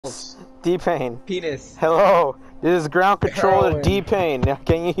Penis. D-Pain. Penis. Hello. This is ground control Heroin. of D-Pain.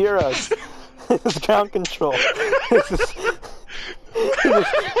 Can you hear us? This is ground control.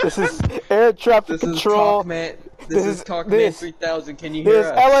 This is air traffic control. This is TalkMan 3000. Can you hear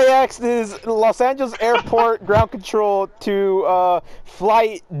us? LAX. This is Los Angeles Airport ground control to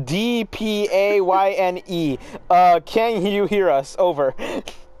flight DPAYNE. Can you hear us? Over.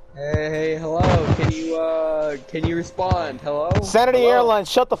 Hey, hello. Can you respond? Hello? Sanity Airlines,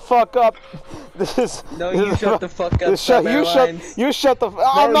 shut the fuck up. This is you shut the fuck up. You shut the.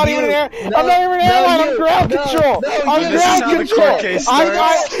 I'm not even an airline. I'm ground control. I'm ground control.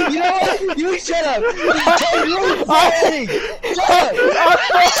 You know what? You shut up.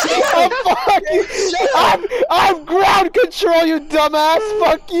 I'm ground control, you dumbass.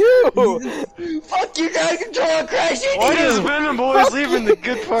 Fuck you. Fuck you, ground control. I'm crashing. Why does Venom Boys leaving the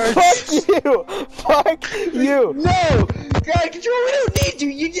good parts? Fuck you. Fuck you. No, ground control. We don't need you.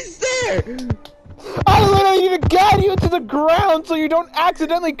 You're just there. I literally need to guide you into the ground so you don't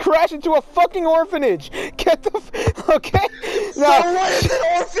accidentally crash into a fucking orphanage. Get the okay? So what is an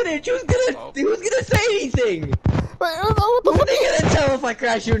orphanage? Who's gonna say anything? What the What are you gonna tell if I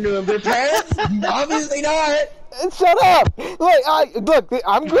crash into them? Their parents? Obviously not. Shut up! Look,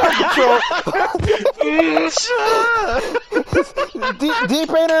 I'm ground control.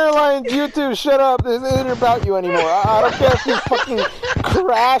 D-Pain Airlines, you too, shut up. This isn't about you anymore. I don't care if you fucking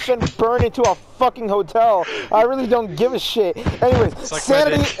crash and burn into a fucking hotel. I really don't give a shit. Anyways, like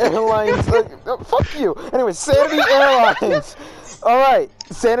Sanity Airlines, fuck you. Anyways, Sanity Airlines. Alright,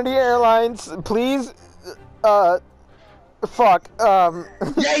 Sanity Airlines, please, fuck, Yeah,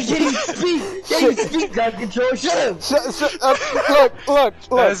 can you speak? Can you speak, ground control? Shut up! Look.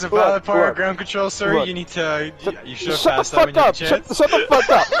 That is a valid part of ground control, sir. You need to. You should have passed that when you had a chance. Shut the fuck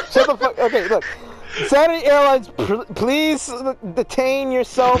up! Shut the fuck. Okay, look. Sanity Airlines, please detain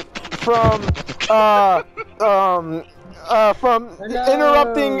yourself from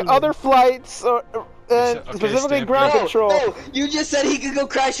interrupting other flights or. Specifically ground control. No, you just said he could go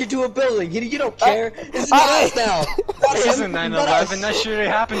crash into a building. You don't care. This is not us now. This isn't 9/11. That shit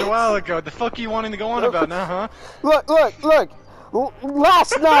happened a while ago. The fuck are you wanting to go on about now, huh? Look.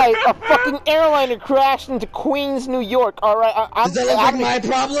 Last night, a fucking airliner crashed into Queens, New York. All right, does that look like my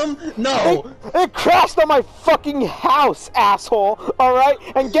problem? No. It crashed on my fucking house, asshole. All right,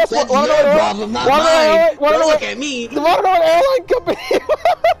 and guess what? That's your problem, not mine. Don't look at me. You wanna know what airline company?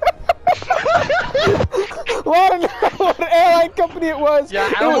 What airline company it was?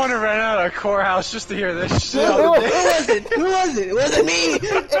 Yeah, I want to rent out a courthouse just to hear this shit. Who was it? It wasn't me.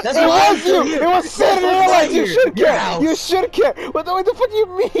 That's it was you. It was Sanity Airlines. You should care. House. You should care. What the fuck do you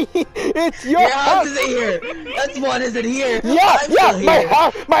mean? It's your house isn't here. That's one isn't here.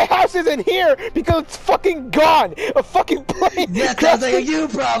 Yeah. My house isn't here because it's fucking gone. A fucking plane. That sounds like a you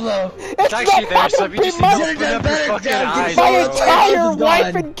problem. It's actually there, so if you just need to open up your fucking eyes. My entire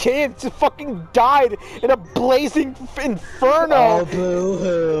wife and kids fucking died in a blazing inferno. Oh,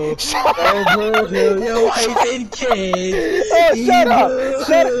 boo-hoo. Oh, boo-hoo. Your wife and kids. Oh, shut up.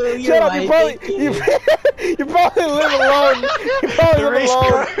 Shut up. You probably live alone. You probably live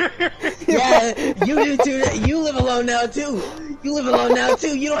alone. Yeah, you do too. You live alone now, too. You live alone now,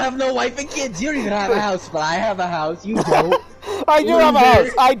 too. You don't have no wife and kids. You don't even have a house, but I have a house. You don't. I do have a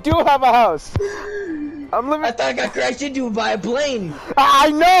house. I do have a house. I'm living. I thought I got crashed into by a plane.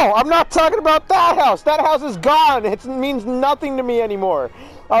 I know. I'm not talking about that house. That house is gone. It means nothing to me anymore.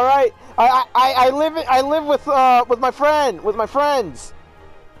 All right. I live with my friends.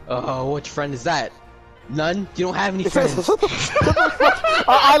 Oh, which friend is that? None. You don't have any friends.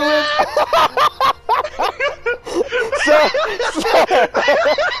 I live.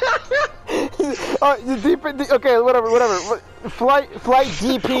 Okay, whatever. Flight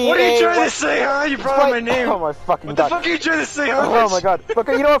DP. What are you trying to say, huh? You brought up my name. Oh my fucking god. What the fuck are you trying to say, huh? Oh my god.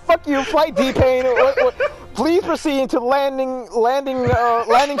 Okay, you know what? Fuck you, Flight DP. Please proceed to landing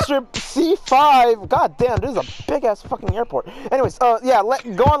strip C5. God damn, this is a big ass fucking airport. Anyways, yeah,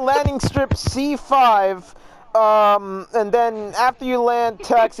 go on landing strip C5. And then after you land,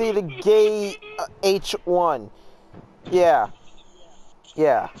 taxi to gate H1. Yeah.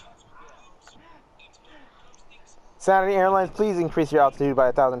 Sanity Airlines, please increase your altitude by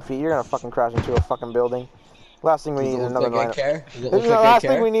 1,000 feet. You're gonna fucking crash into a fucking building. Last thing we need is another line. The last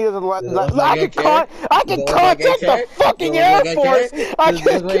thing we need is a line. I can contact the fucking Air Force. I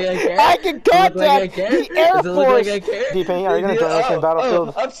can contact the Air Force. D-Pain, are you gonna join us in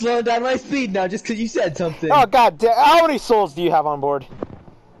Battlefield? I'm slowing down my speed now just because you said something. Oh god damn! How many souls do you have on board?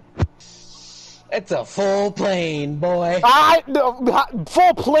 It's a full plane, boy.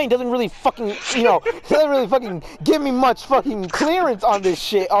 Full plane doesn't really fucking, doesn't really fucking give me much fucking clearance on this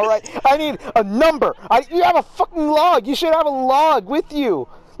shit, alright? I need a number. You have a fucking log. You should have a log with you.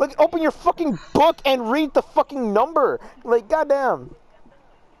 Like, open your fucking book and read the fucking number. Like, goddamn.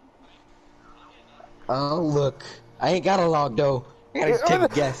 Oh, look. I ain't got a log, though. I gotta take a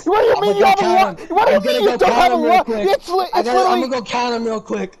guess. What do you mean you have a log? What do you mean you don't have a log? I'm gonna go count them real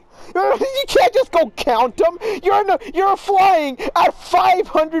quick. You can't just go count them. You're flying at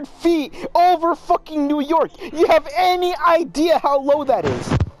 500 feet over fucking New York. You have any idea how low that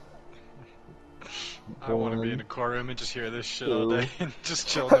is? I want to be in a courtroom and just hear this shit all day and just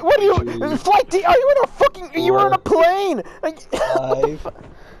chill. What are you? Flight D? Are you in a fucking? You were in a plane. 5,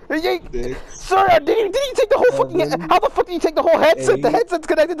 6, Sir, did you take the whole fucking? How the fuck did you take the whole headset? 8, The headset's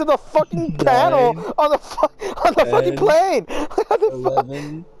connected to the fucking panel on the fucking plane.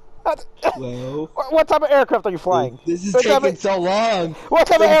 11, 12. What type of aircraft are you flying? This is taking so long. What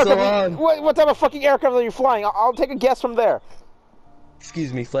type of aircraft? So what type of fucking aircraft are you flying? I'll take a guess from there.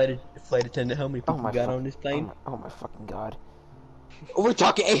 Excuse me, flight attendant. How many people got on this plane? Oh my fucking god. We're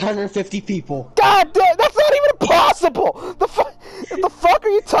talking 850 people. God damn, that's not even possible! The fuck are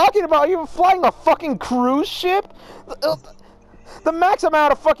you talking about? Are you flying a fucking cruise ship? The max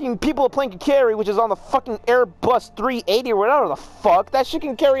amount of fucking people a plane can carry, which is on the fucking Airbus 380 or whatever the fuck, that shit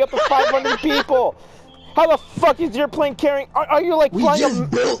can carry up to 500 people. How the fuck is your plane carrying? Are you like flying? We just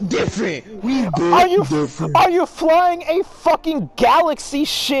built different. We built different. Are you flying a fucking galaxy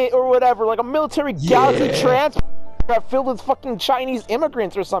shit or whatever, like a military galaxy transport filled with fucking Chinese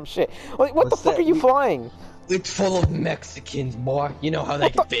immigrants or some shit? Like, what the fuck are you flying? It's full of Mexicans, boy. You know how they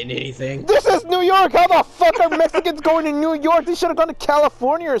can fit in anything. This is New York. How the fuck are Mexicans going to New York? They should have gone to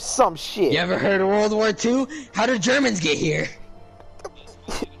California or some shit. You ever heard of World War II? How did Germans get here?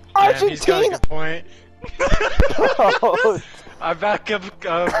 Argentina. He's got a good point. Oh. I back up.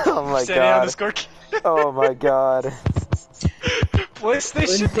 Oh my standing god. on the score. Oh my god.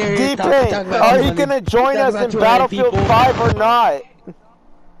 PlayStation. D-Pain, are you gonna join us in Battlefield 5 or not?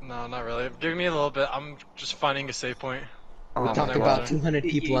 No, not really. Give me a little bit. I'm just finding a save point. We're talking about 200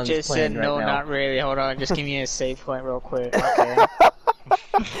 people on this plane right now. You just said no, not really. Hold on, just give me a save point real quick. Okay.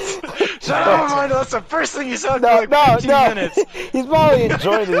 Shut up, Armando, that's the first thing you said for like 15 minutes. He's probably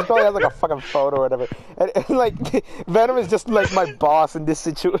enjoying it. He probably has like a fucking photo or whatever. And like, Venom is just like my boss in this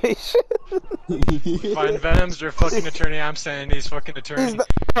situation. Fine, Venom's your fucking attorney. I'm saying he's fucking attorney. They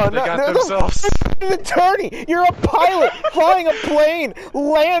got themselves. An attorney! You're a pilot flying a plane,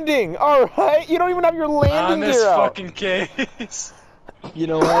 landing. All right, you don't even have your landing gear out. On this fucking case. You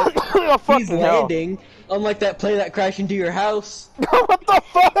know what? Oh, he's landing, unlike that plane that crashed into your house. What the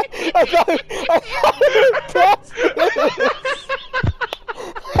fuck? I thought we were past this.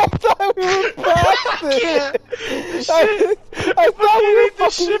 I thought we were past this. I thought we were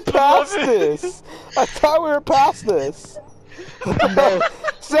fucking past this. I thought we were past this. No.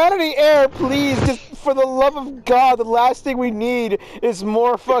 Sanity Air, please, just for the love of God, the last thing we need is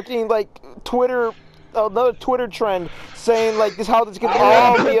more fucking, like, Twitter, another Twitter trend saying, like, this how this can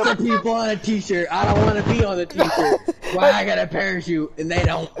all be a people on a t-shirt. I don't want to be on the t-shirt. Why I got a parachute and they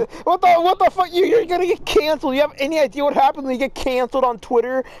don't? What the fuck? You're gonna get canceled. You have any idea what happens when you get canceled on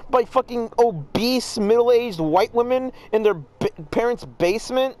Twitter by fucking obese, middle-aged white women in their parents'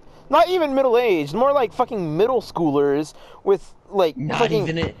 basement? Not even middle-aged, more like fucking middle schoolers with, like, not fucking...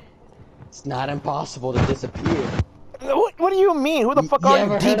 even it. It's not impossible to disappear. What do you mean? Who the fuck are you,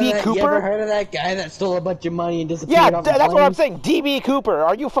 DB Cooper? You ever heard of that guy that stole a bunch of money and disappeared? Yeah, that's what I'm saying. DB Cooper.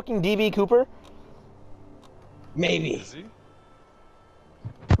 Are you fucking DB Cooper? Maybe.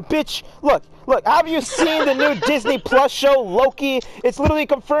 Bitch, look, have you seen the new Disney Plus show, Loki? It's literally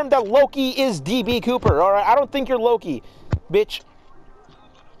confirmed that Loki is DB Cooper, alright? I don't think you're Loki, bitch.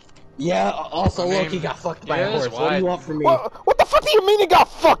 Yeah, also Loki got fucked by a horse. What do you want from me? What the fuck do you mean he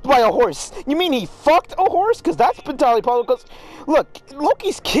got fucked by a horse? You mean he fucked a horse? Because that's entirely possible. Because, look,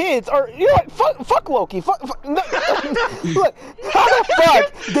 Loki's kids are, you know what, fuck Loki. No, look, how the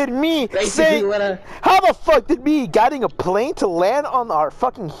fuck did me say, how the fuck did me getting a plane to land on our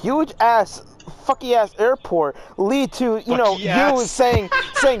fucking huge-ass, fucky-ass airport lead to, you know, you saying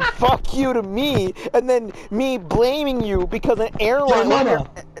fuck you to me, and then me blaming you because an airline...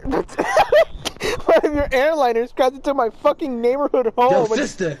 One of your airliners crashed into my fucking neighborhood home. Your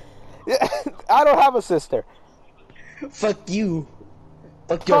sister. I don't have a sister. Fuck you.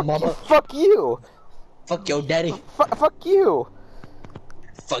 Fuck your mama. Fuck you. Fuck your daddy. Fuck you.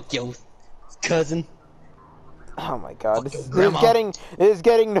 Fuck your cousin. Oh my god, this is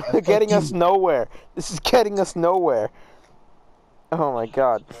getting us nowhere. This is getting us nowhere. Oh my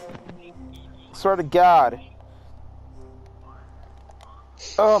god. Swear to God.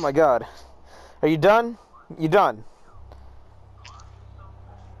 Oh my God. Are you done? You done?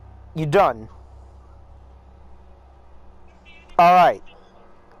 You done? Alright.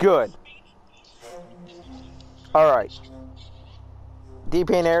 Good. Alright.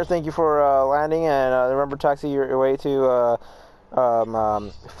 D-Pain Air, thank you for landing, and remember taxi your way to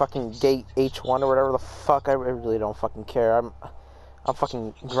fucking gate H1 or whatever the fuck. I really don't fucking care. I'm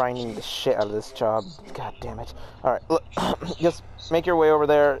fucking grinding the shit out of this job. God damn it. Alright, just make your way over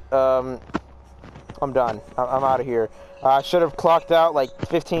there. I'm done. I'm out of here. I should have clocked out like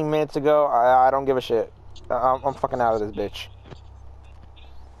 15 minutes ago. I don't give a shit. I'm fucking out of this bitch.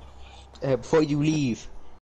 Before you leave,